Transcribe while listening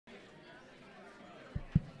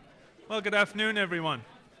Well, good afternoon, everyone.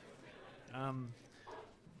 I've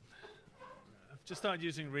just started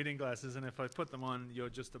using reading glasses, and if I put them on, you're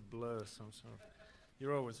just a blur.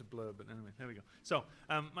 You're always a blur, but anyway, there we go. So,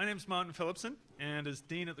 my name's Martin Phillipson, and as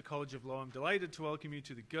Dean at the College of Law, I'm delighted to welcome you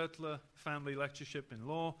to the Gertler Family Lectureship in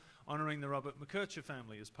Law, honoring the Robert McKercher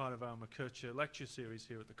family as part of our McKercher lecture series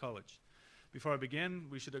here at the college. Before I begin,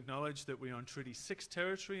 we should acknowledge that we are on Treaty 6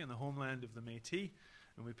 territory in the homeland of the Métis,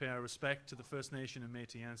 and we pay our respect to the First Nation and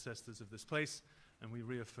Métis ancestors of this place, and we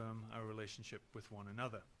reaffirm our relationship with one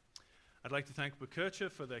another. I'd like to thank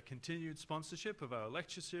McKercher for their continued sponsorship of our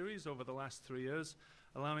lecture series over the last 3 years,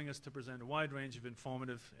 allowing us to present a wide range of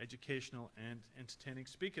informative, educational, and entertaining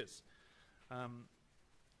speakers.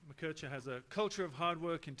 McKercher has a culture of hard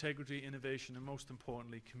work, integrity, innovation, and most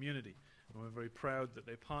importantly, community. And we're very proud that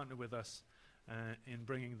they partner with us in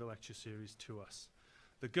bringing the lecture series to us.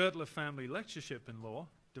 The Gertler Family Lectureship in Law,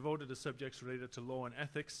 devoted to subjects related to law and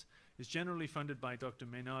ethics, is generally funded by Dr.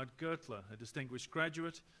 Maynard Gertler, a distinguished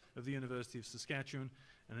graduate of the University of Saskatchewan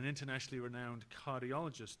and an internationally renowned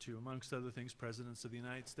cardiologist who, amongst other things, Presidents of the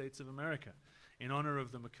United States of America, in honor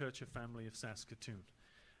of the McKercher family of Saskatoon.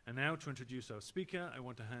 And now, to introduce our speaker, I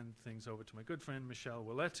want to hand things over to my good friend, Michelle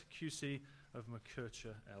Willette, QC of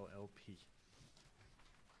McKercher, LLP.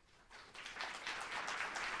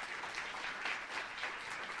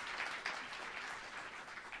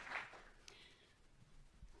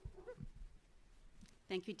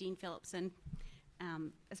 Thank you, Dean Phillipson,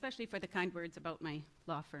 especially for the kind words about my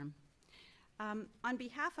law firm. On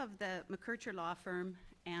behalf of the McKercher Law Firm,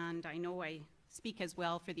 and I know I speak as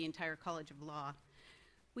well for the entire College of Law,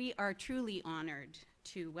 we are truly honored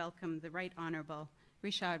to welcome the Right Honorable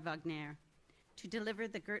Richard Wagner to deliver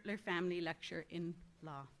the Gertler Family Lecture in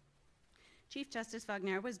Law. Chief Justice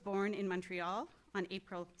Wagner was born in Montreal on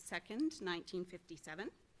April 2nd, 1957.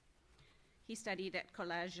 He studied at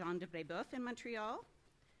Collège Jean de Brébeuf in Montreal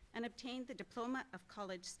and obtained the Diploma of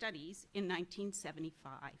College Studies in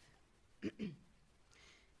 1975.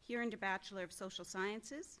 He earned a Bachelor of Social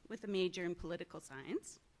Sciences with a major in Political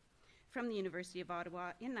Science from the University of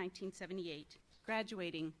Ottawa in 1978,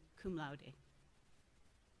 graduating cum laude.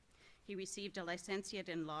 He received a Licentiate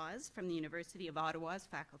in Laws from the University of Ottawa's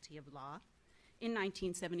Faculty of Law in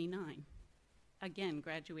 1979, again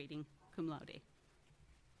graduating cum laude.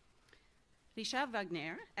 Richard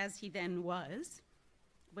Wagner, as he then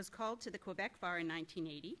was called to the Quebec Bar in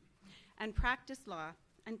 1980 and practiced law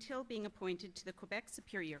until being appointed to the Quebec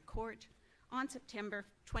Superior Court on September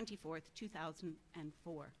 24th,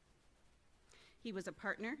 2004. He was a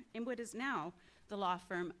partner in what is now the law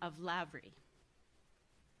firm of Lavery,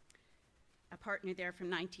 a partner there from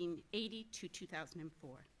 1980 to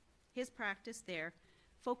 2004. His practice there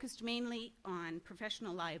focused mainly on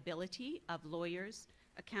professional liability of lawyers,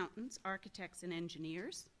 accountants, architects, and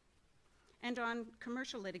engineers, and on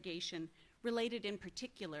commercial litigation related in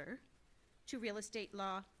particular to real estate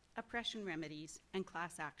law, oppression remedies, and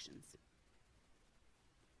class actions.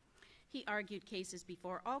 He argued cases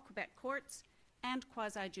before all Quebec courts and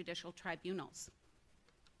quasi-judicial tribunals,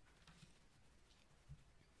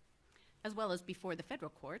 as well as before the Federal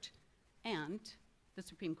Court and the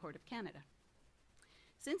Supreme Court of Canada.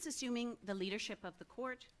 Since assuming the leadership of the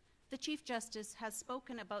court, the Chief Justice has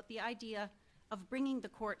spoken about the idea of bringing the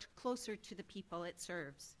court closer to the people it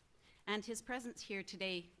serves, and his presence here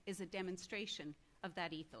today is a demonstration of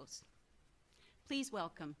that ethos. Please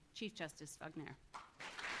welcome Chief Justice Wagner.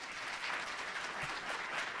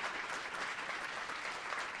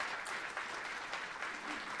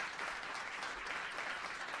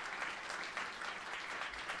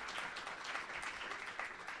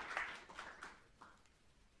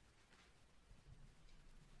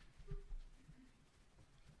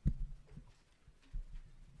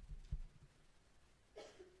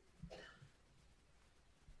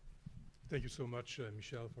 Thank you so much,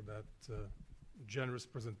 Michelle, for that generous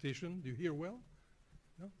presentation. Do you hear well?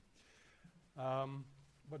 No?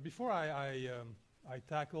 But before I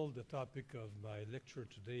tackle the topic of my lecture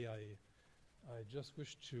today, I just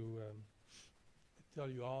wish to tell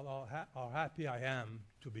you all how happy I am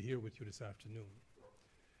to be here with you this afternoon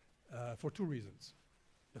for two reasons.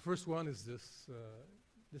 The first one is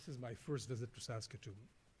this is my first visit to Saskatoon.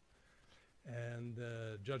 And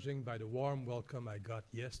judging by the warm welcome I got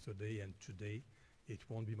yesterday and today, it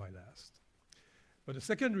won't be my last. But the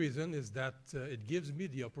second reason is that it gives me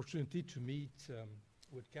the opportunity to meet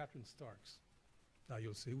with Catherine Starks. Now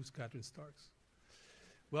you'll say, who's Catherine Starks?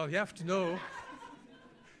 Well, you have to know,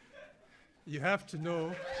 you have to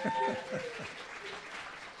know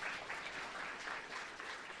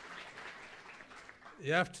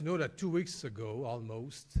You have to know that 2 weeks ago,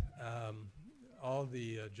 almost, all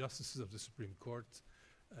the justices of the Supreme Court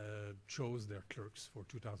chose their clerks for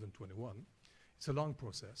 2021. It's a long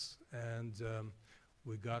process, and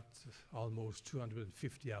we got almost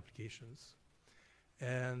 250 applications.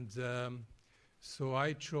 And so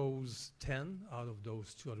I chose 10 out of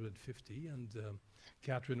those 250, and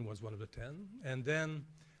Catherine was one of the 10. And then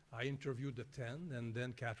I interviewed the 10, and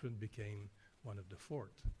then Catherine became one of the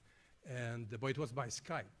 4th. And but it was by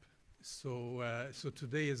Skype. So so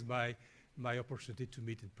today is my opportunity to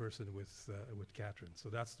meet in person with Catherine. So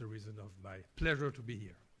that's the reason of my pleasure to be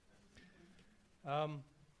here. I'm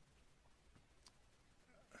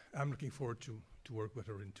looking forward to work with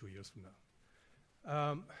her in 2 years from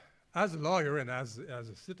now. As a lawyer and as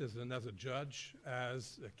a citizen, as a judge,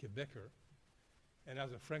 as a Quebecer, and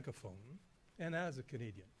as a Francophone, and as a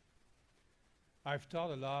Canadian, I've thought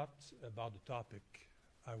a lot about the topic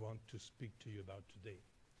I want to speak to you about today,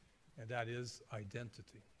 and that is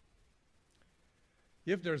identity.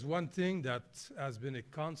 If there's one thing that has been a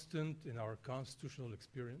constant in our constitutional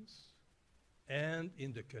experience and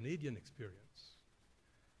in the Canadian experience,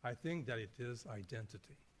 I think that it is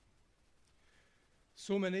identity.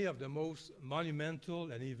 So many of the most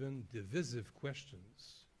monumental and even divisive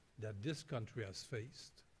questions that this country has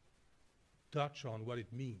faced touch on what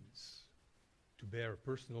it means to bear a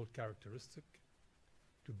personal characteristic,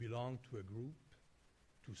 to belong to a group,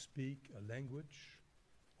 to speak a language,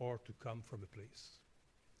 or to come from a place.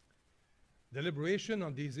 Deliberation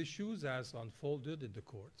on these issues has unfolded in the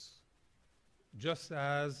courts, just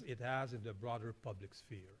as it has in the broader public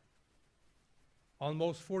sphere.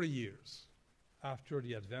 Almost 40 years after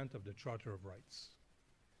the advent of the Charter of Rights,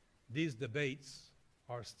 these debates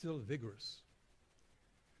are still vigorous.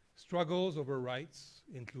 Struggles over rights,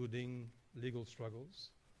 including legal struggles,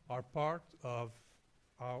 are part of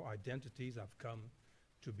how identities have come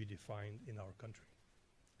to be defined in our country.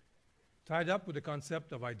 Tied up with the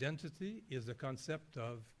concept of identity is the concept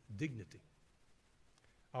of dignity.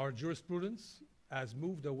 Our jurisprudence has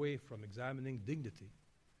moved away from examining dignity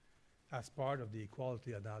as part of the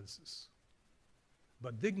equality analysis.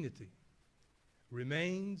 But dignity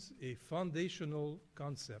remains a foundational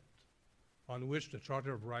concept on which the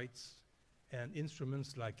Charter of Rights and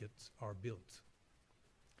instruments like it are built.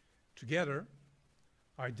 Together,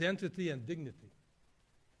 identity and dignity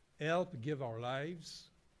help give our lives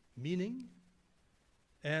meaning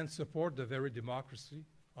and support the very democracy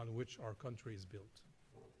on which our country is built.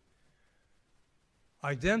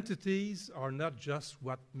 Identities are not just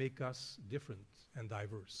what make us different and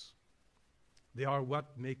diverse. They are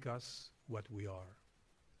what make us what we are.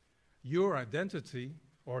 Your identity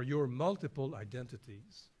or your multiple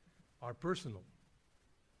identities are personal.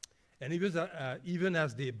 And even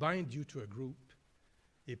as they bind you to a group,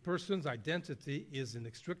 a person's identity is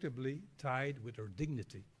inextricably tied with her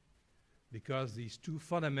dignity, because these two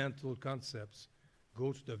fundamental concepts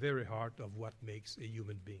go to the very heart of what makes a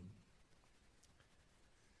human being.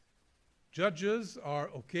 Judges are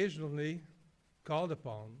occasionally called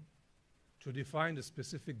upon to define the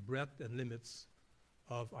specific breadth and limits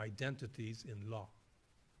of identities in law.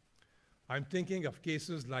 I'm thinking of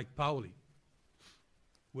cases like Pauli,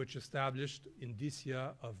 which established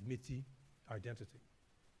indicia of Métis identity.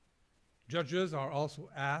 Judges are also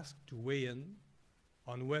asked to weigh in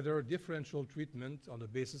on whether differential treatment on the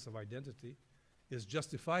basis of identity is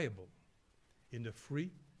justifiable in a free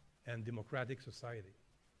and democratic society.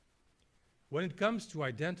 When it comes to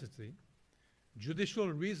identity,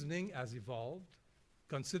 judicial reasoning has evolved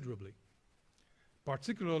considerably,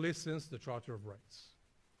 particularly since the Charter of Rights.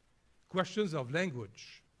 Questions of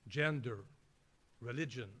language, gender,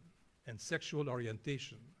 religion, and sexual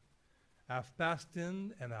orientation have passed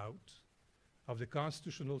in and out of the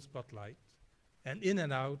constitutional spotlight and in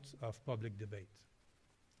and out of public debate.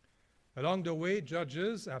 Along the way,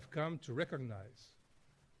 judges have come to recognize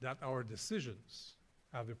that our decisions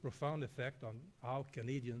have a profound effect on how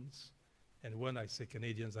Canadians, and when I say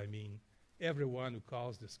Canadians, I mean everyone who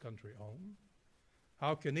calls this country home,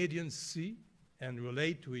 how Canadians see and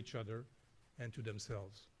relate to each other and to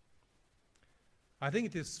themselves. I think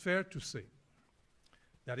it is fair to say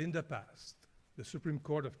that in the past, the Supreme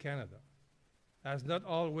Court of Canada has not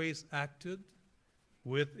always acted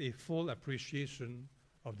with a full appreciation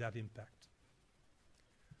of that impact.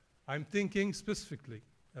 I'm thinking specifically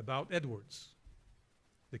about Edwards,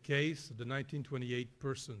 the case, the 1928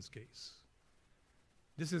 Persons case.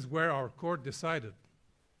 This is where our court decided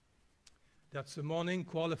that summoning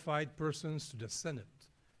qualified persons to the Senate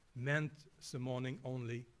meant summoning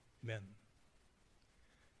only men.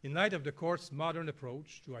 In light of the court's modern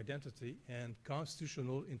approach to identity and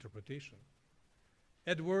constitutional interpretation,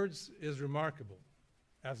 Edwards is remarkable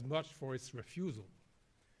as much for its refusal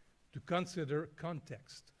to consider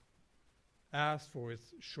context as for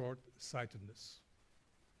its short-sightedness.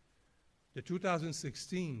 The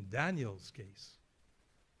 2016 Daniels case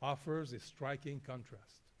offers a striking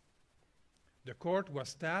contrast. The court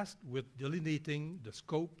was tasked with delineating the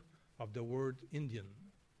scope of the word Indian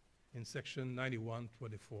in section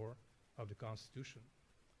 9124 of the Constitution,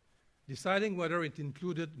 deciding whether it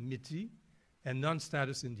included Métis and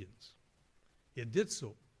non-status Indians. It did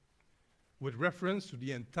so with reference to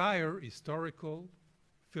the entire historical,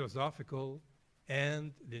 philosophical,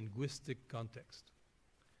 and linguistic context.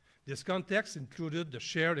 This context included the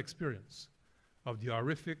shared experience of the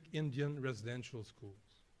horrific Indian residential schools.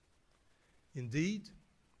 Indeed,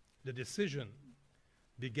 the decision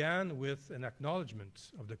began with an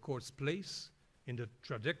acknowledgement of the court's place in the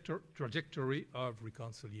trajectory of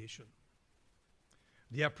reconciliation.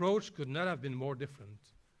 The approach could not have been more different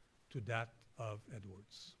to that of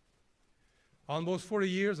Edwards. Almost 40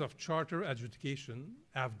 years of charter adjudication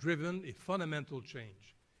have driven a fundamental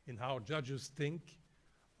change in how judges think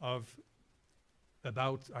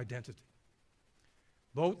about identity.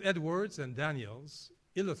 Both Edwards and Daniels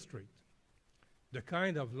illustrate the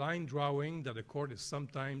kind of line drawing that the court is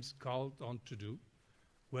sometimes called on to do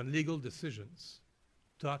when legal decisions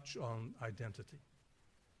touch on identity.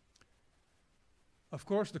 Of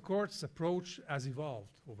course, the court's approach has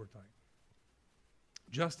evolved over time,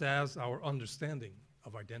 just as our understanding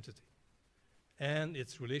of identity and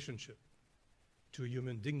its relationship to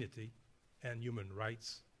human dignity and human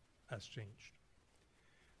rights has changed.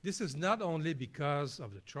 This is not only because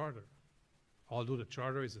of the Charter, although the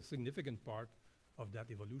Charter is a significant part of that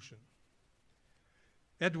evolution.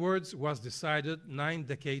 Edwards was decided 9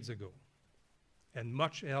 decades ago, and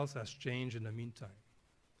much else has changed in the meantime,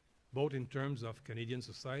 both in terms of Canadian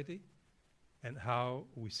society and how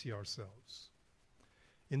we see ourselves.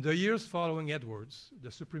 In the years following Edwards,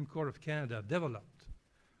 the Supreme Court of Canada developed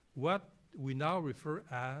what we now refer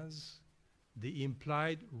as the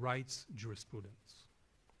implied rights jurisprudence.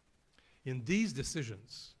 In these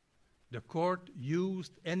decisions, the court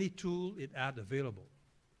used any tool it had available,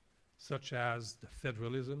 such as the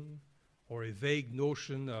federalism or a vague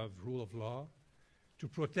notion of rule of law, to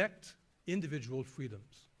protect individual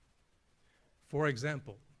freedoms. For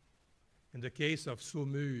example, in the case of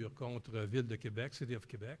Saumur contre Ville de Québec, City of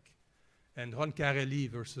Quebec, and Roncarelli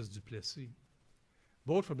versus Duplessis,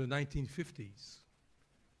 both from the 1950s,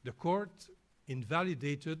 the court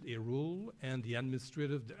invalidated a rule and the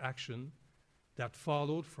administrative action that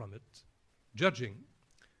followed from it, judging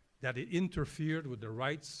that it interfered with the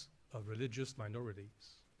rights of religious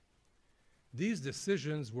minorities. These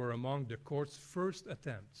decisions were among the court's first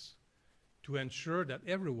attempts to ensure that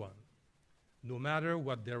everyone, no matter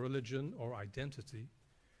what their religion or identity,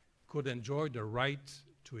 could enjoy the right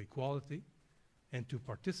to equality and to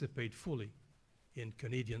participate fully in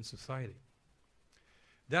Canadian society.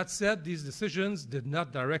 That said, these decisions did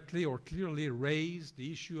not directly or clearly raise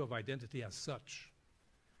the issue of identity as such.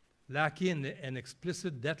 Lacking an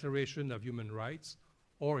explicit declaration of human rights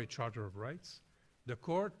or a Charter of Rights, the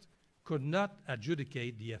court could not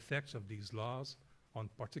adjudicate the effects of these laws on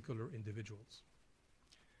particular individuals.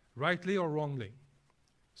 Rightly or wrongly,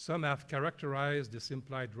 some have characterized this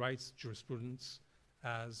implied rights jurisprudence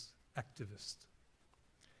as activist.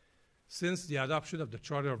 Since the adoption of the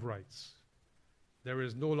Charter of Rights, there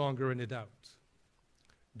is no longer any doubt.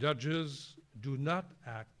 Judges do not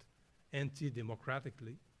act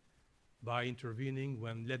anti-democratically by intervening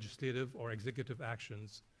when legislative or executive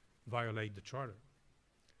actions violate the Charter.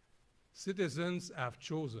 Citizens have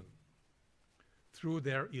chosen, through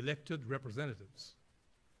their elected representatives,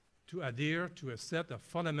 to adhere to a set of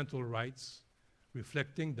fundamental rights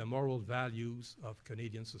reflecting the moral values of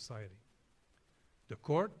Canadian society. The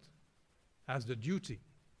court has the duty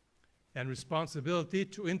and responsibility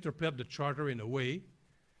to interpret the Charter in a way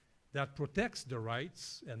that protects the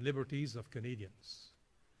rights and liberties of Canadians,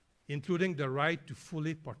 including the right to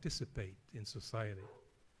fully participate in society,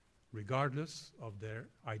 regardless of their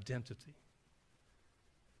identity.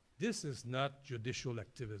 This is not judicial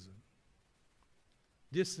activism.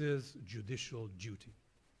 This is judicial duty.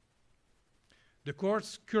 The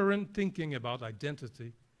court's current thinking about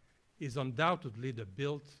identity is undoubtedly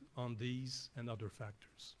built on these and other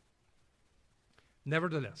factors.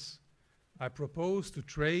 Nevertheless, I propose to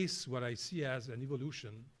trace what I see as an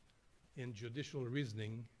evolution in judicial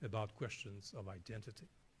reasoning about questions of identity.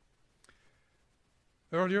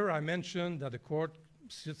 Earlier, I mentioned that the court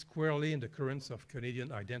sits squarely in the currents of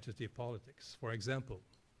Canadian identity politics. For example,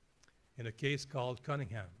 in a case called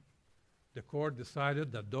Cunningham, the court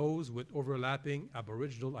decided that those with overlapping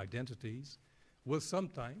Aboriginal identities will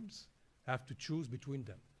sometimes have to choose between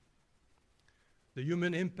them. The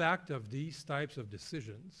human impact of these types of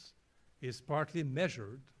decisions is partly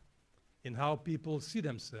measured in how people see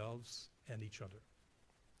themselves and each other.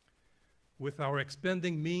 With our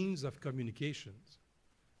expanding means of communications,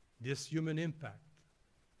 this human impact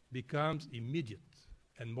becomes immediate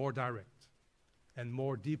and more direct and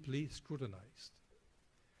more deeply scrutinized.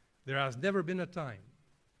 There has never been a time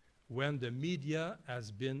when the media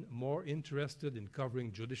has been more interested in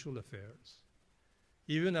covering judicial affairs,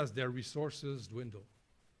 even as their resources dwindle.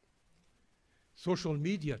 Social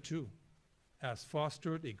media, too, has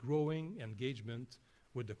fostered a growing engagement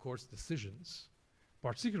with the court's decisions,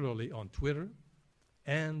 particularly on Twitter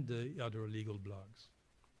and the other legal blogs.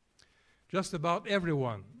 Just about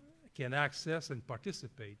everyone can access and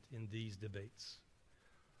participate in these debates.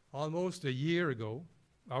 Almost a year ago,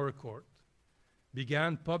 our court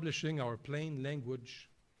began publishing our plain language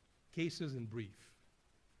cases in brief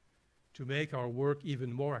to make our work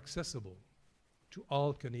even more accessible to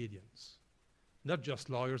all Canadians, not just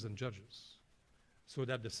lawyers and judges, so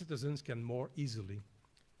that the citizens can more easily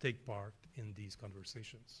take part in these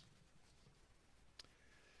conversations.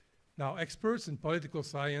 Now, experts in political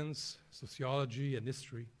science, sociology, and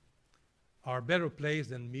history are better placed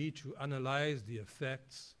than me to analyze the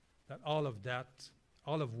effects that all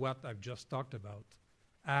of what I've just talked about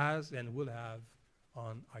has and will have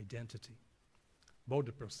on identity, both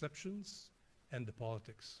the perceptions and the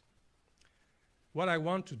politics. What I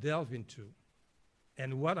want to delve into,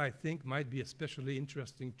 and what I think might be especially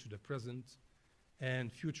interesting to the present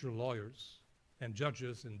and future lawyers and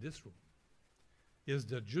judges in this room, is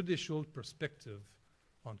the judicial perspective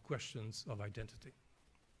on questions of identity.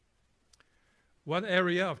 One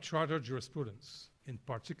area of charter jurisprudence, in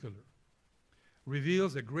particular,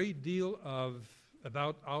 reveals a great deal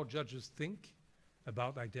about how judges think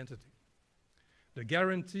about identity. The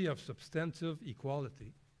guarantee of substantive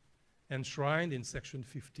equality enshrined in Section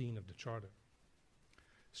 15 of the Charter.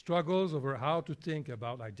 Struggles over how to think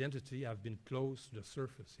about identity have been close to the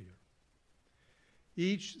surface here.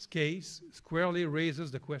 Each case squarely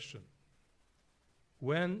raises the question,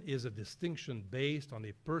 when is a distinction based on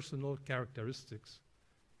a personal characteristics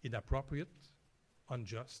inappropriate,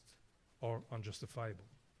 unjust, or unjustifiable?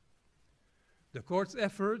 The court's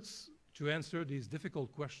efforts to answer these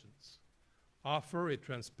difficult questions offer a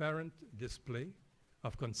transparent display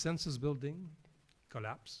of consensus building,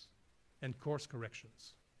 collapse, and course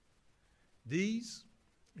corrections. These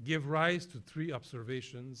give rise to three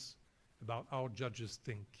observations about how judges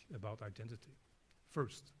think about identity.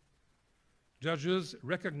 First, judges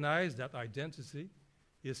recognize that identity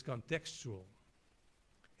is contextual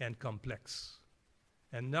and complex,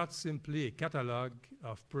 and not simply a catalog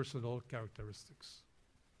of personal characteristics,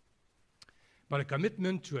 but a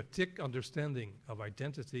commitment to a thick understanding of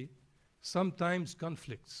identity sometimes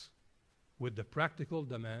conflicts with the practical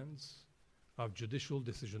demands of judicial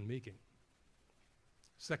decision-making.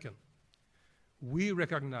 Second, we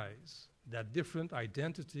recognize that different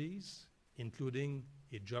identities, including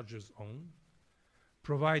a judge's own,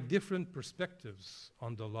 provide different perspectives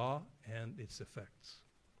on the law and its effects.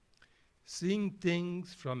 Seeing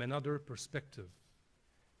things from another perspective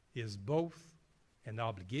is both an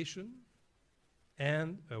obligation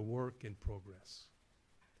and a work in progress.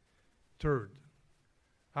 Third,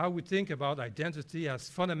 how we think about identity has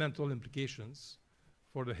fundamental implications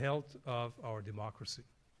for the health of our democracy,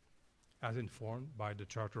 as informed by the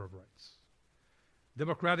Charter of Rights.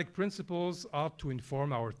 Democratic principles ought to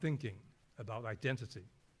inform our thinking about identity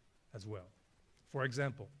as well. For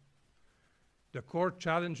example, the Court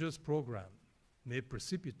Challenges program may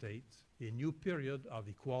precipitate a new period of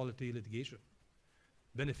equality litigation,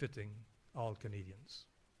 benefiting all Canadians.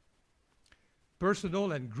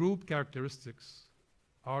 Personal and group characteristics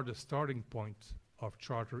are the starting point of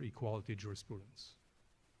charter equality jurisprudence.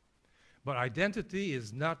 But identity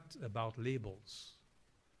is not about labels.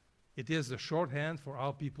 It is a shorthand for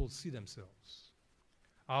how people see themselves,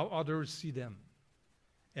 how others see them,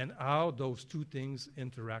 and how those two things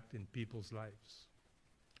interact in people's lives.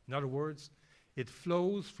 In other words, it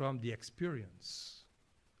flows from the experience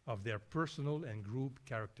of their personal and group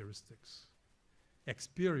characteristics.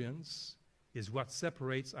 Experience is what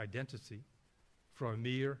separates identity from a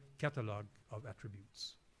mere catalog of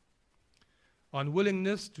attributes.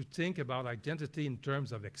 Unwillingness to think about identity in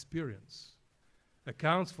terms of experience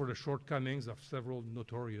accounts for the shortcomings of several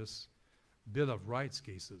notorious Bill of Rights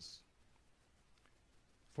cases.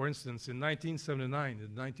 For instance, in the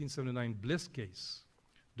 1979 Bliss case,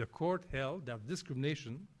 the court held that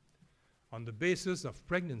discrimination on the basis of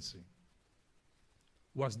pregnancy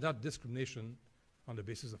was not discrimination on the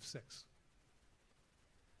basis of sex.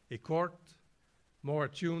 A court more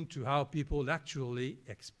attuned to how people actually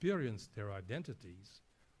experience their identities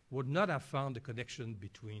would not have found the connection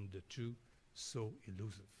between the two so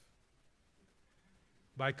elusive.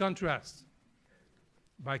 By contrast,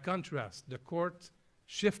 the court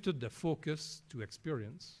shifted the focus to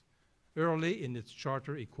experience early in its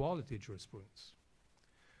charter equality jurisprudence.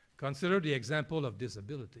 Consider the example of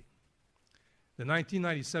disability. The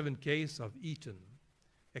 1997 case of Eaton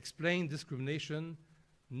explained discrimination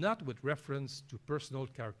not with reference to personal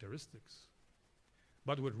characteristics,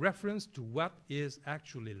 but with reference to what is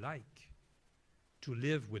actually like to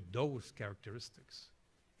live with those characteristics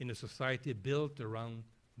in a society built around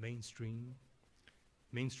mainstream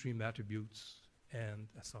attributes and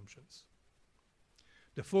assumptions.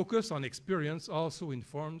 The focus on experience also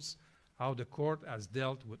informs how the court has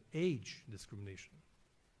dealt with age discrimination.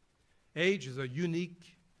 Age is a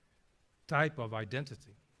unique type of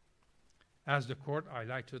identity, as the court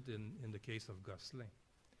highlighted in the case of Gosselin.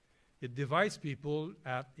 It divides people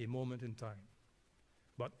at a moment in time,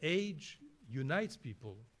 but age unites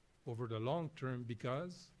people over the long term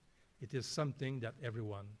because it is something that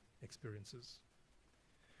everyone experiences.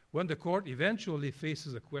 When the court eventually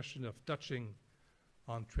faces a question of touching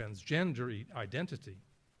on transgender identity,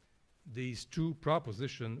 these two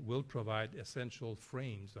propositions will provide essential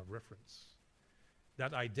frames of reference.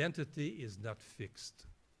 That identity is not fixed,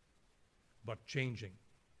 but changing,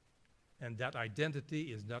 and that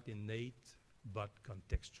identity is not innate, but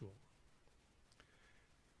contextual.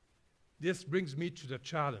 This brings me to the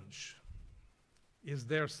challenge. Is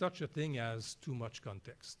there such a thing as too much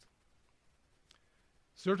context?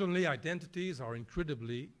 Certainly, identities are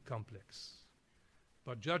incredibly complex,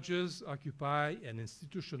 but judges occupy an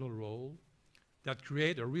institutional role that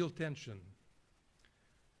create a real tension.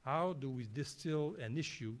 How do we distill an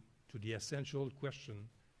issue to the essential question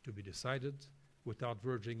to be decided without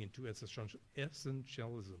verging into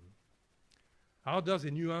essentialism? How does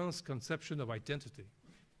a nuanced conception of identity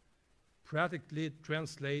practically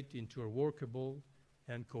translate into a workable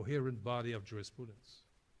and coherent body of jurisprudence?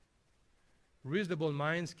 Reasonable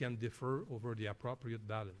minds can differ over the appropriate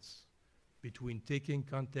balance between taking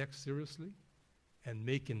context seriously and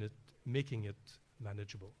making it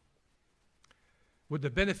manageable. With the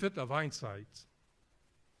benefit of hindsight,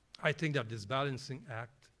 I think that this balancing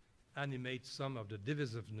act animates some of the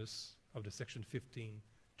divisiveness of the Section 15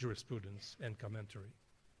 jurisprudence and commentary.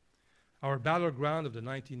 Our battleground of the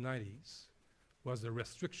 1990s was the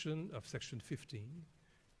restriction of Section 15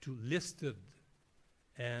 to listed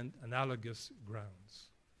and analogous grounds.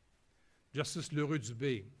 Justice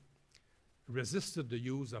Leroux-Dubé resisted the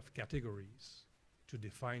use of categories to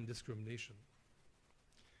define discrimination.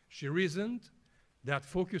 She reasoned that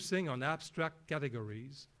focusing on abstract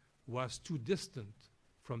categories was too distant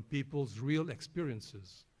from people's real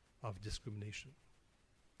experiences of discrimination.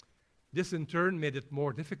 This in turn made it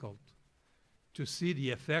more difficult to see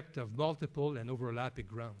the effect of multiple and overlapping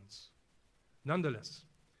grounds. Nonetheless,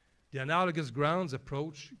 the analogous grounds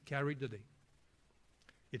approach carried the day.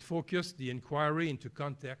 It focused the inquiry into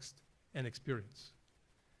context and experience.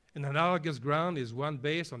 An analogous ground is one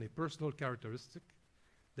based on a personal characteristic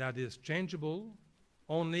that is changeable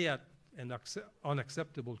only at an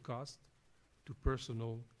unacceptable cost to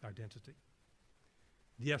personal identity.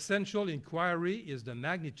 The essential inquiry is the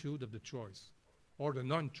magnitude of the choice or the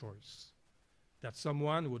non-choice that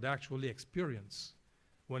someone would actually experience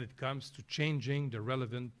when it comes to changing the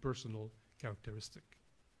relevant personal characteristic.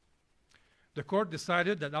 The court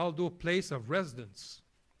decided that although place of residence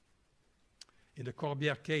in the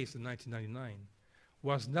Corbière case in 1999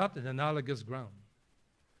 was not an analogous ground,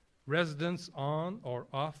 residence on or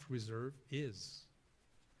off reserve is.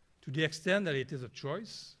 To the extent that it is a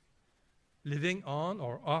choice, living on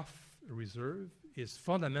or off reserve is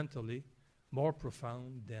fundamentally more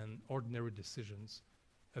profound than ordinary decisions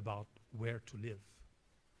about where to live.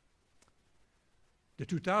 The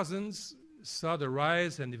 2000s saw the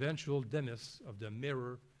rise and eventual demise of the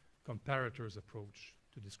mirror comparators approach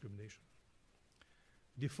to discrimination.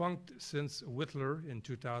 Defunct since Whittler in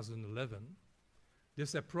 2011,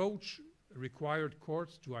 this approach required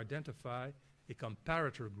courts to identify a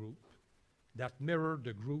comparator group that mirrored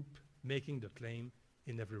the group making the claim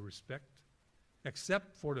in every respect,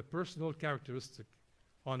 except for the personal characteristic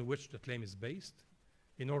on which the claim is based,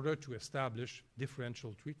 in order to establish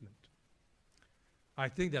differential treatment. I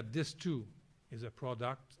think that this too is a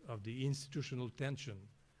product of the institutional tension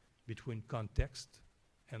between context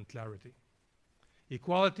and clarity.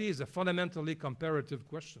 Equality is a fundamentally comparative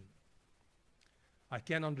question. I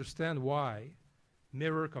can understand why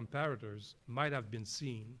mirror comparators might have been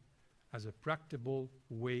seen as a practicable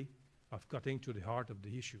way of cutting to the heart of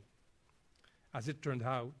the issue. As it turned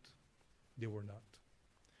out, they were not.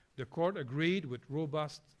 The court agreed with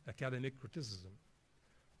robust academic criticism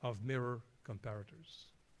of mirror comparators.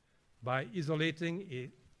 By isolating a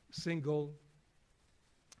single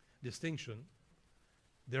distinction,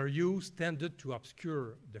 their use tended to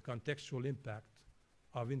obscure the contextual impact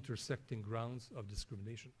of intersecting grounds of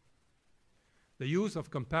discrimination. The use of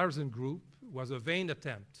comparison group was a vain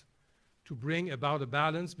attempt to bring about a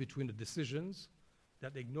balance between the decisions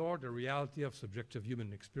that ignore the reality of subjective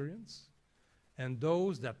human experience and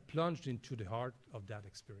those that plunged into the heart of that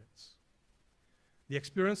experience. The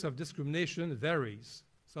experience of discrimination varies,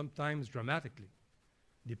 sometimes dramatically,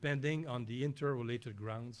 depending on the interrelated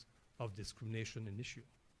grounds of discrimination in issue.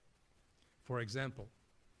 For example,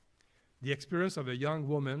 the experience of a young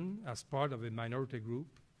woman as part of a minority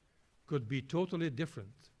group could be totally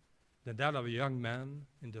different than that of a young man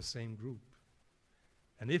in the same group.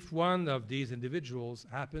 And if one of these individuals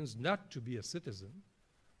happens not to be a citizen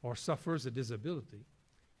or suffers a disability,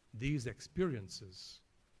 these experiences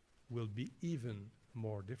will be even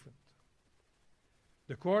more different.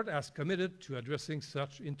 The court has committed to addressing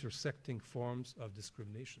such intersecting forms of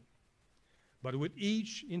discrimination. But with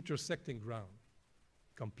each intersecting ground,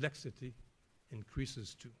 complexity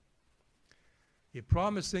increases too. A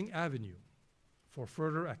promising avenue for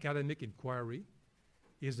further academic inquiry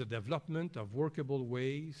is the development of workable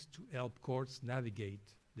ways to help courts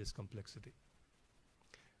navigate this complexity.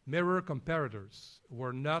 Mirror comparators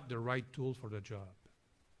were not the right tool for the job.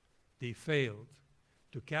 They failed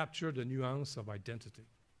to capture the nuance of identity.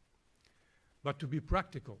 But to be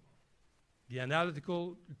practical, the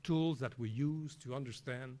analytical tools that we use to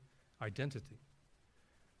understand identity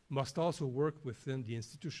must also work within the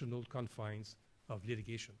institutional confines of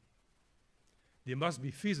litigation. They must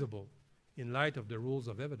be feasible in light of the rules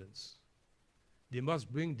of evidence. They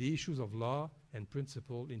must bring the issues of law and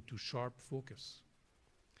principle into sharp focus.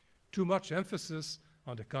 Too much emphasis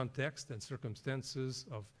on the context and circumstances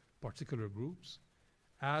of particular groups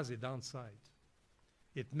has a downside.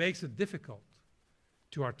 It makes it difficult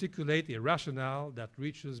to articulate a rationale that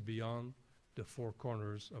reaches beyond the four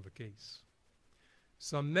corners of a case.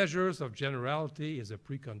 Some measures of generality is a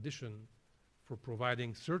precondition for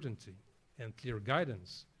providing certainty and clear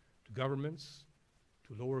guidance to governments,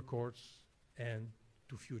 to lower courts, and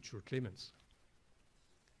to future claimants.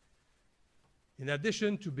 In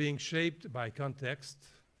addition to being shaped by context,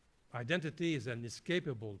 identity is an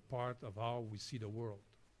inescapable part of how we see the world.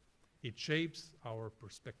 It shapes our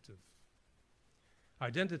perspective.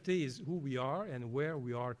 Identity is who we are and where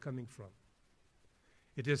we are coming from.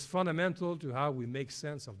 It is fundamental to how we make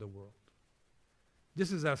sense of the world.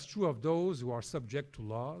 This is as true of those who are subject to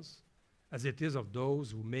laws as it is of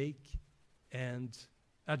those who make and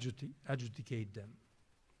adjudicate them.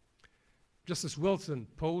 Justice Wilson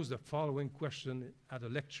posed the following question at a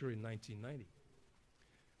lecture in 1990.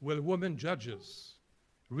 Will women judges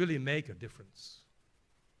really make a difference?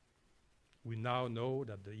 We now know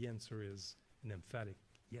that the answer is an emphatic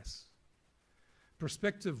yes.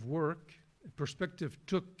 Perspective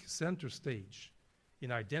took center stage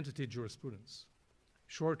in identity jurisprudence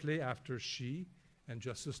shortly after she and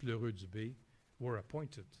Justice Leroux-Dubé were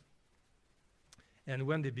appointed, and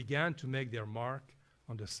when they began to make their mark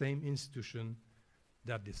on the same institution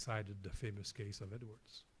that decided the famous case of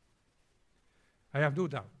Edwards. I have no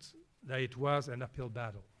doubt that it was an uphill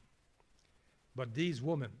battle, but these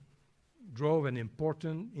women drove an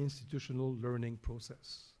important institutional learning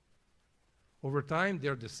process. Over time,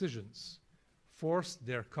 their decisions forced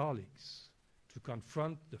their colleagues to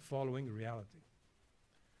confront the following reality.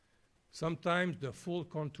 Sometimes the full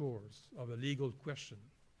contours of a legal question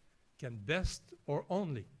can best or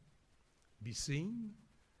only be seen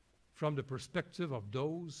from the perspective of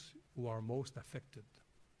those who are most affected.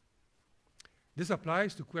 This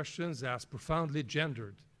applies to questions as profoundly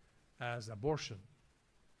gendered as abortion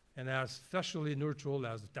and as facially neutral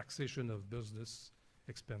as the taxation of business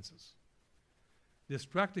expenses. This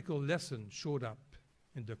practical lesson showed up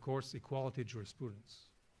in the court's equality jurisprudence,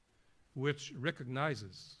 which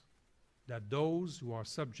recognizes that those who are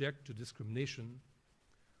subject to discrimination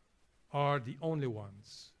are the only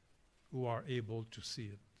ones who are able to see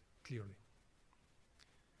it clearly.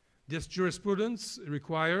 This jurisprudence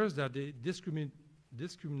requires that the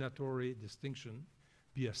discriminatory distinction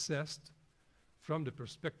be assessed from the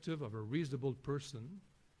perspective of a reasonable person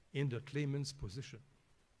in the claimant's position.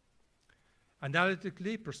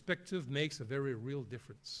 Analytically, perspective makes a very real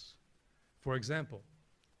difference. For example,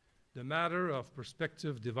 the matter of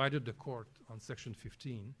perspective divided the court on Section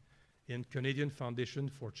 15 in Canadian Foundation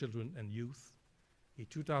for Children and Youth, a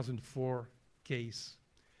 2004 case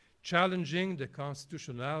challenging the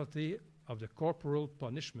constitutionality of the corporal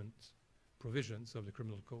punishment provisions of the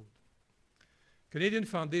Criminal Code. Canadian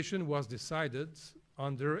Foundation was decided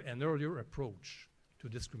under an earlier approach to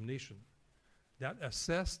discrimination that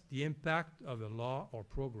assessed the impact of a law or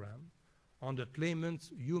program on the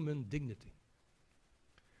claimant's human dignity.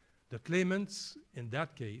 The claimants, in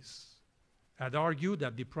that case, had argued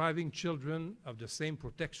that depriving children of the same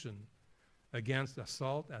protection against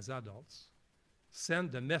assault as adults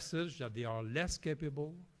send the message that they are less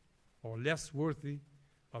capable or less worthy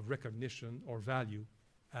of recognition or value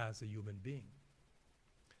as a human being.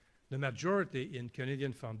 The majority in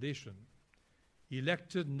Canadian Foundation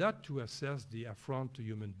elected not to assess the affront to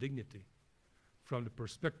human dignity from the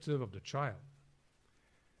perspective of the child,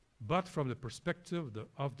 but from the perspective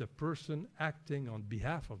of the person acting on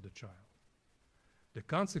behalf of the child. The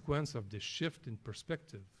consequence of this shift in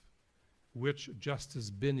perspective, which Justice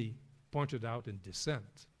Binney pointed out in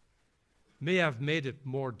dissent, may have made it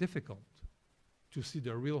more difficult to see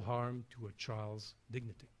the real harm to a child's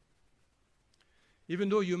dignity. Even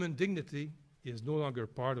though human dignity is no longer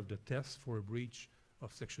part of the test for a breach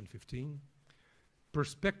of Section 15,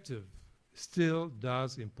 perspective still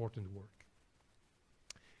does important work.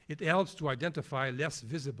 It helps to identify less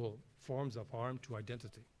visible forms of harm to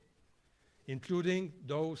identity, including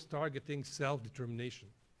those targeting self-determination,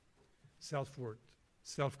 self-worth,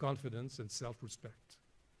 self-confidence, and self-respect.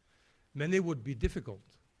 Many would be difficult,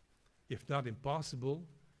 if not impossible,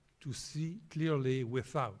 to see clearly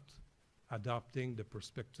without adopting the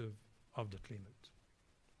perspective of the claimant.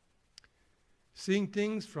 Seeing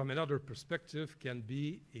things from another perspective can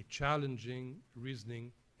be a challenging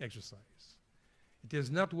reasoning exercise. It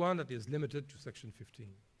is not one that is limited to Section 15.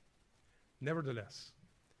 Nevertheless,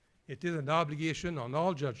 it is an obligation on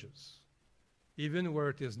all judges, even where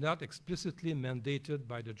it is not explicitly mandated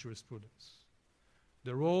by the jurisprudence.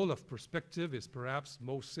 The role of perspective is perhaps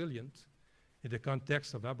most salient in the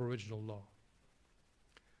context of Aboriginal law.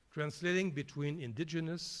 Translating between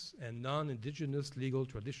Indigenous and non-Indigenous legal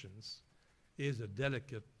traditions is a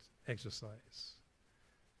delicate exercise.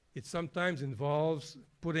 It sometimes involves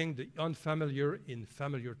putting the unfamiliar in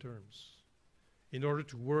familiar terms in order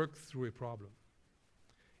to work through a problem.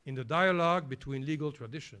 In the dialogue between legal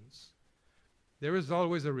traditions, there is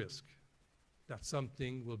always a risk that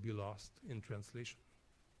something will be lost in translation.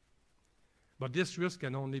 But this risk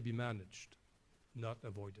can only be managed, not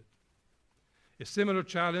avoided. A similar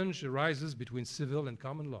challenge arises between civil and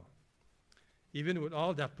common law. Even with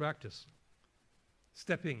all that practice,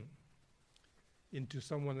 stepping into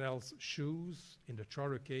someone else's shoes in the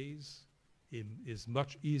charter case is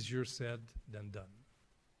much easier said than done.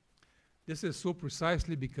 This is so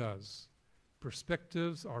precisely because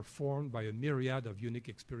perspectives are formed by a myriad of unique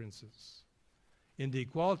experiences. In the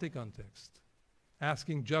equality context,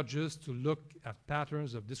 asking judges to look at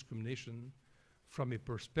patterns of discrimination from a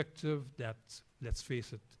perspective that, let's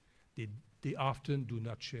face it, they often do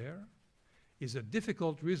not share, is a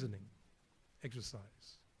difficult reasoning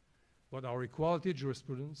exercise. But our equality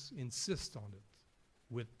jurisprudence insists on it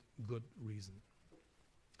with good reason.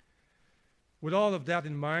 With all of that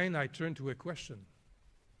in mind, I turn to a question.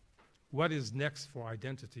 What is next for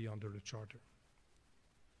identity under the Charter?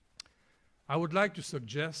 I would like to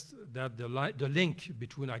suggest that the link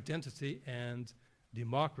between identity and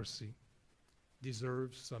democracy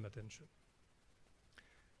deserves some attention.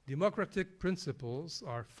 Democratic principles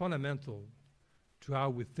are fundamental to how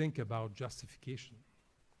we think about justification.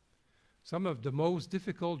 Some of the most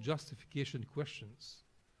difficult justification questions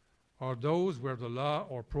are those where the law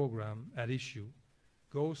or program at issue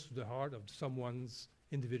goes to the heart of someone's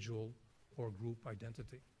individual or group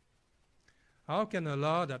identity. How can a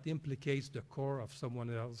law that implicates the core of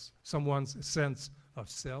someone's sense of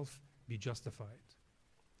self be justified?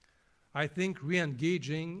 I think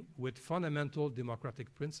re-engaging with fundamental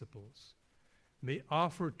democratic principles may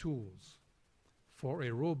offer tools for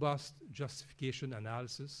a robust justification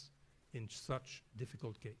analysis in such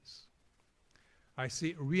difficult case. I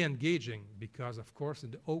say re-engaging because, of course,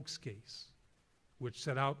 in the Oakes case, which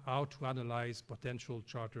set out how to analyze potential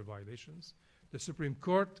charter violations, the Supreme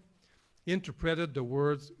Court interpreted the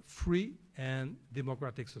words free and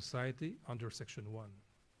democratic society under Section 1.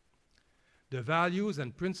 The values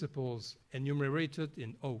and principles enumerated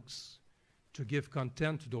in Oakes to give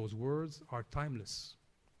content to those words are timeless.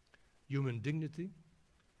 Human dignity,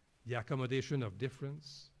 the accommodation of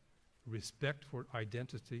difference, respect for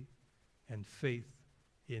identity, and faith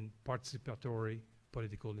in participatory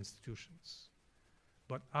political institutions.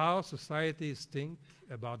 But how societies think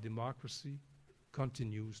about democracy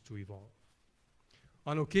continues to evolve.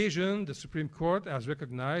 On occasion, the Supreme Court has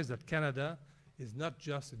recognized that Canada is not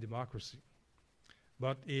just a democracy,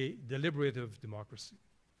 but a deliberative democracy.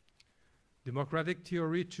 Democratic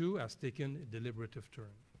theory, too, has taken a deliberative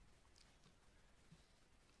turn.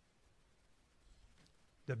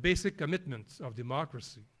 The basic commitment of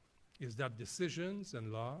democracy is that decisions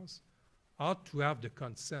and laws ought to have the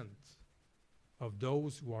consent of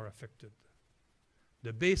those who are affected.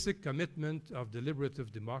 The basic commitment of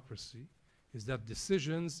deliberative democracy is that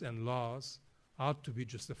decisions and laws ought to be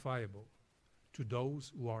justifiable to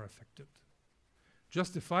those who are affected.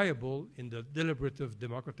 Justifiable in the deliberative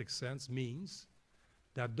democratic sense means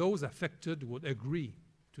that those affected would agree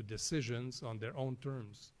to decisions on their own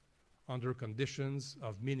terms under conditions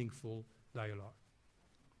of meaningful dialogue.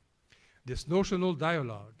 This notional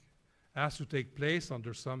dialogue has to take place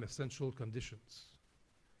under some essential conditions.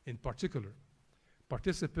 In particular,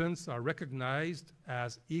 participants are recognized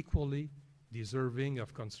as equally deserving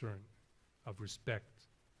of concern, of respect,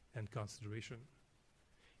 and consideration.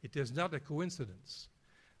 It is not a coincidence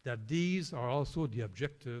that these are also the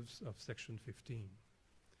objectives of Section 15,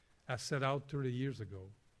 as set out 30 years ago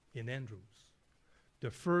in Andrews, the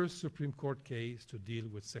first Supreme Court case to deal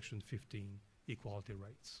with Section 15 equality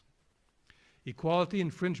rights. Equality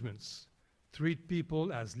infringements treat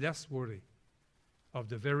people as less worthy of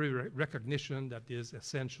the very recognition that is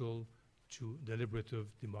essential to deliberative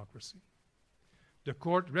democracy. The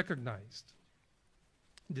court recognized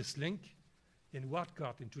this link in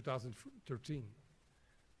Wagner in 2013,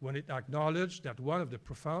 when it acknowledged that one of the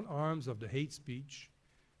profound arms of the hate speech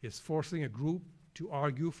is forcing a group to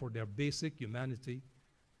argue for their basic humanity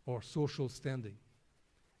or social standing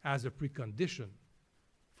as a precondition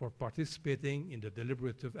for participating in the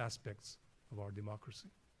deliberative aspects of our democracy.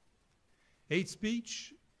 Hate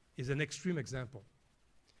speech is an extreme example,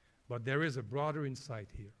 but there is a broader insight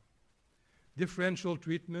here. Differential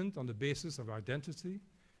treatment on the basis of identity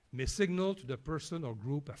may signal to the person or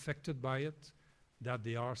group affected by it that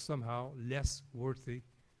they are somehow less worthy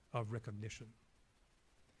of recognition.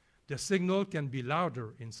 The signal can be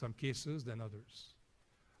louder in some cases than others.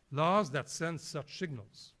 Laws that send such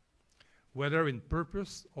signals, whether in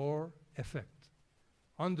purpose or effect,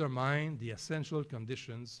 undermine the essential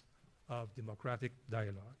conditions of democratic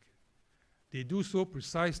dialogue. They do so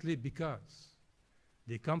precisely because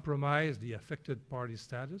they compromise the affected party's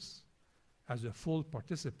status as a full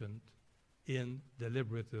participant in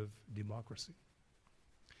deliberative democracy.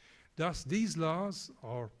 Thus, these laws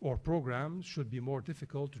or programs should be more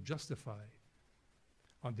difficult to justify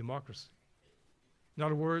on democracy. In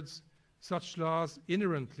other words, such laws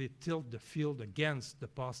inherently tilt the field against the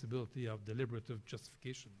possibility of deliberative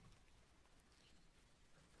justification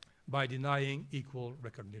by denying equal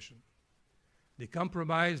recognition. They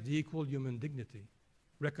compromise the equal human dignity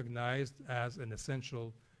recognized as an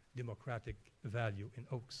essential democratic value in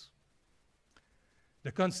Oaks.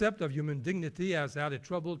 The concept of human dignity has had a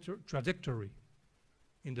troubled trajectory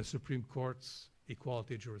in the Supreme Court's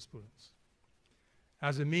equality jurisprudence.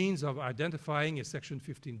 As a means of identifying a Section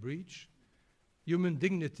 15 breach, human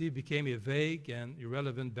dignity became a vague and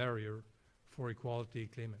irrelevant barrier for equality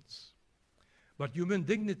claimants. But human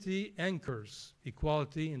dignity anchors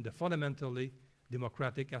equality in the fundamentally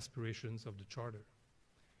democratic aspirations of the Charter.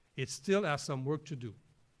 It still has some work to do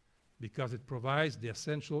because it provides the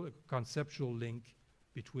essential conceptual link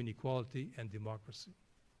between equality and democracy.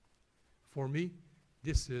 For me,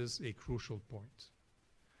 this is a crucial point.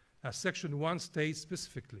 As Section 1 states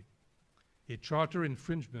specifically, a charter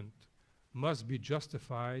infringement must be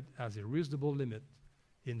justified as a reasonable limit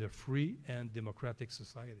in a free and democratic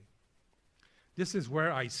society. This is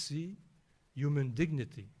where I see human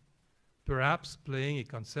dignity perhaps playing a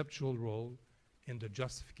conceptual role in the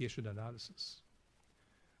justification analysis.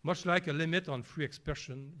 Much like a limit on free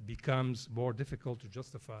expression becomes more difficult to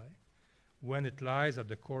justify when it lies at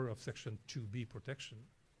the core of Section 2B protection,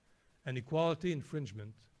 an equality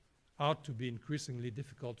infringement ought to be increasingly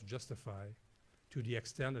difficult to justify to the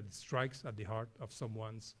extent that it strikes at the heart of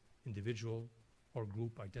someone's individual or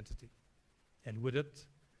group identity, and with it,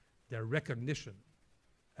 their recognition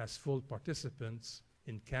as full participants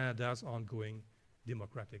in Canada's ongoing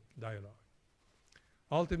democratic dialogue.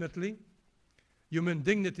 Ultimately, human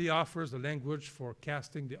dignity offers a language for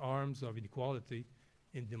casting the arms of inequality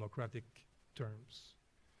in democratic terms.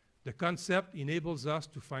 The concept enables us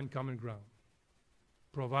to find common ground,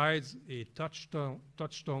 provides a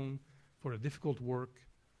touchstone for the difficult work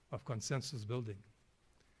of consensus building,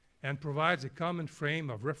 and provides a common frame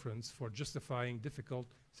of reference for justifying difficult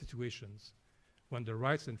situations when the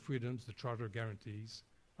rights and freedoms the Charter guarantees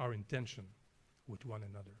are in tension with one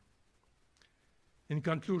another. In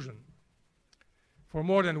conclusion, for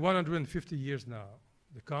more than 150 years now,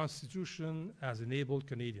 the Constitution has enabled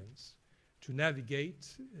Canadians to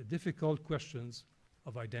navigate difficult questions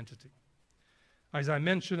of identity. As I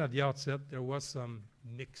mentioned at the outset, there was some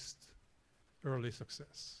mixed early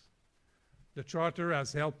success. The Charter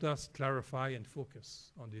has helped us clarify and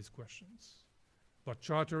focus on these questions, but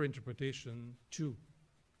Charter interpretation, too,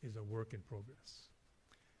 is a work in progress.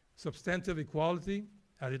 Substantive equality,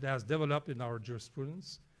 as it has developed in our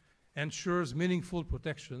jurisprudence, ensures meaningful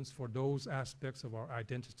protections for those aspects of our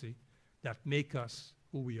identity that make us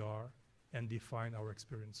who we are and define our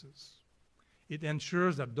experiences. It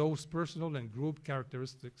ensures that those personal and group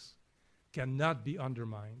characteristics cannot be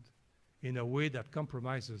undermined in a way that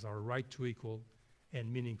compromises our right to equal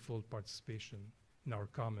and meaningful participation in our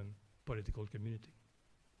common political community.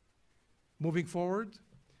 Moving forward,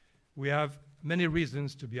 we have many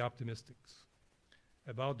reasons to be optimistic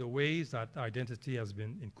about the ways that identity has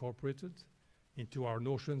been incorporated into our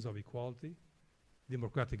notions of equality,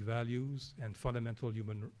 democratic values, and fundamental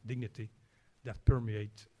human dignity that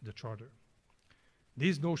permeate the Charter.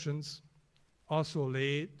 These notions also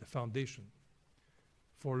lay the foundation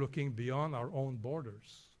for looking beyond our own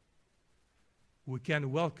borders. We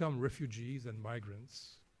can welcome refugees and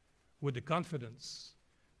migrants with the confidence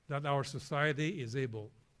that our society is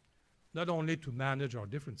able not only to manage our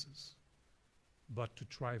differences, but to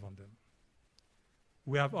thrive on them.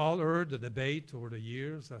 We have all heard the debate over the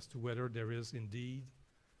years as to whether there is indeed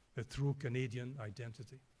a true Canadian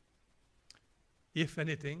identity. If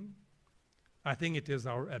anything, I think it is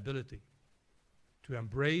our ability to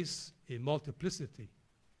embrace a multiplicity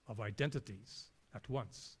of identities at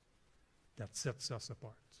once that sets us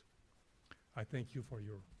apart. I thank you for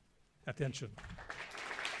your attention.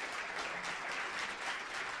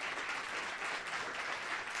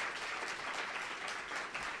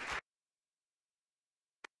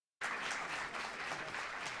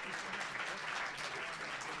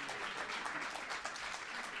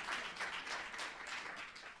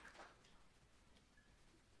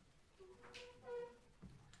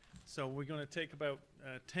 So we're going to take about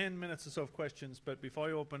 10 minutes or so of questions, but before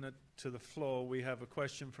I open it to the floor, we have a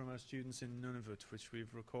question from our students in Nunavut, which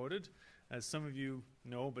we've recorded. As some of you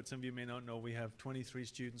know, but some of you may not know, we have 23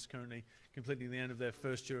 students currently completing the end of their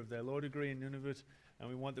first year of their law degree in Nunavut, and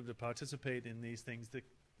we want them to participate in these things. The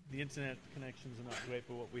internet connections are not great,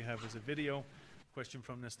 but what we have is a video. Question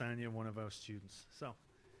from Nastania, one of our students. So,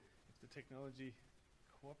 if the technology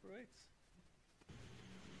cooperates.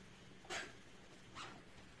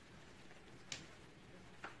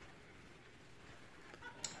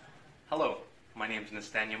 Hello, my name is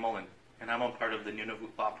Nastania Mullen, and I'm a part of the Nunavut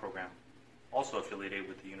Law Program, also affiliated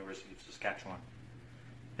with the University of Saskatchewan.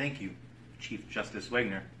 Thank you, Chief Justice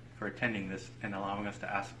Wagner, for attending this and allowing us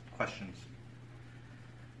to ask questions.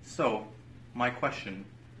 So, my question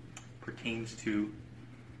pertains to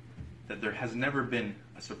that there has never been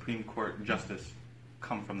a Supreme Court justice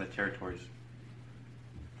come from the territories.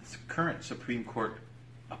 The current Supreme Court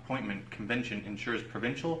appointment convention ensures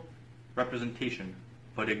provincial representation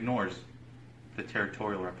but ignores the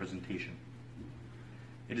territorial representation.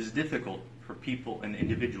 It is difficult for people and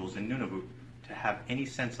individuals in Nunavut to have any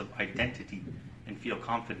sense of identity and feel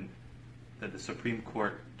confident that the Supreme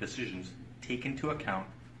Court decisions take into account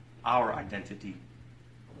our identity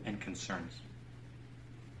and concerns.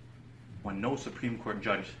 When no Supreme Court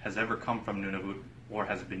judge has ever come from Nunavut or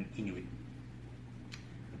has been Inuit.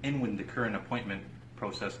 And when the current appointment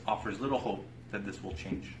process offers little hope that this will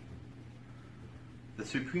change. The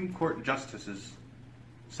Supreme Court justices,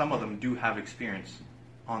 some of them do have experience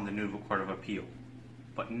on the Nunavut Court of Appeal,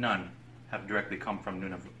 but none have directly come from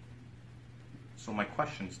Nunavut. So my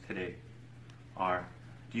questions today are,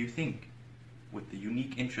 do you think, with the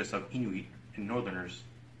unique interests of Inuit and Northerners,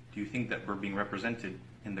 do you think that we're being represented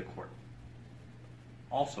in the court?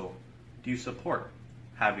 Also, do you support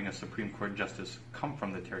having a Supreme Court justice come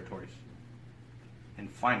from the territories? And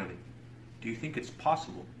finally, do you think it's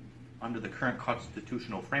possible under the current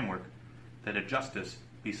constitutional framework that a justice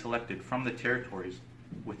be selected from the territories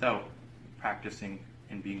without practicing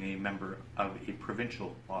and being a member of a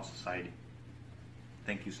provincial law society?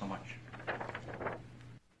 Thank you so much.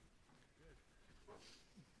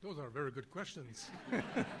 Those are very good questions.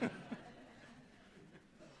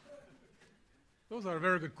 Those are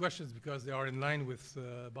very good questions because they are in line with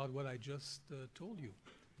about what I just told you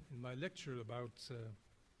in my lecture about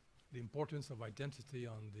the importance of identity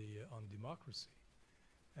on democracy.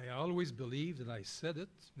 I always believed, and I said it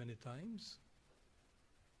many times,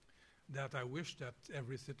 that I wish that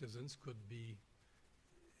every citizen could be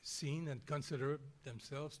seen and consider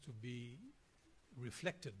themselves to be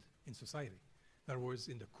reflected in society. In other words,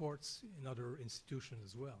 in the courts, in other institutions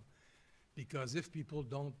as well. Because if people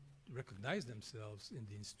don't recognize themselves in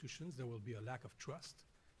the institutions, there will be a lack of trust,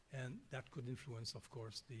 and that could influence, of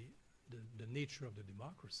course, the nature of the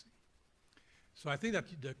democracy. So I think that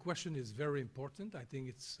the question is very important. I think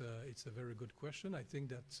it's a very good question. I think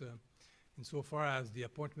that insofar as the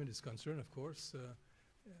appointment is concerned, of course,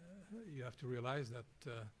 you have to realize that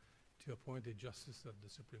to appoint a justice of the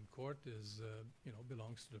Supreme Court is,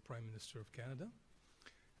 belongs to the Prime Minister of Canada.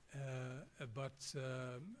 But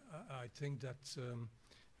I think that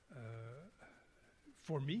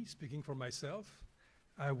for me, speaking for myself,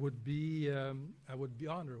 I would be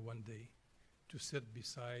honored one day to sit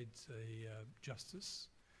beside a justice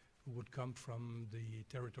who would come from the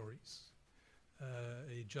territories,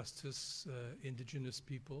 a justice, indigenous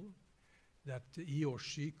people, that he or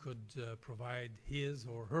she could provide his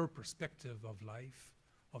or her perspective of life,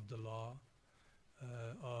 of the law,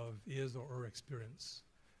 of his or her experience.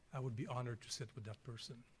 I would be honored to sit with that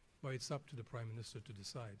person. But it's up to the Prime Minister to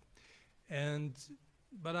decide.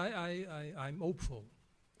 But I'm hopeful.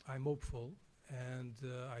 I'm hopeful, and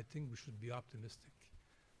I think we should be optimistic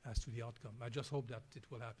as to the outcome. I just hope that it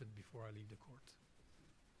will happen before I leave the court.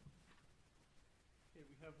 Okay,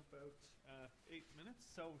 we have about 8 minutes,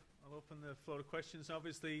 so I'll open the floor to questions.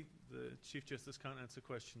 Obviously, the Chief Justice can't answer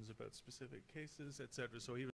questions about specific cases, etc. So he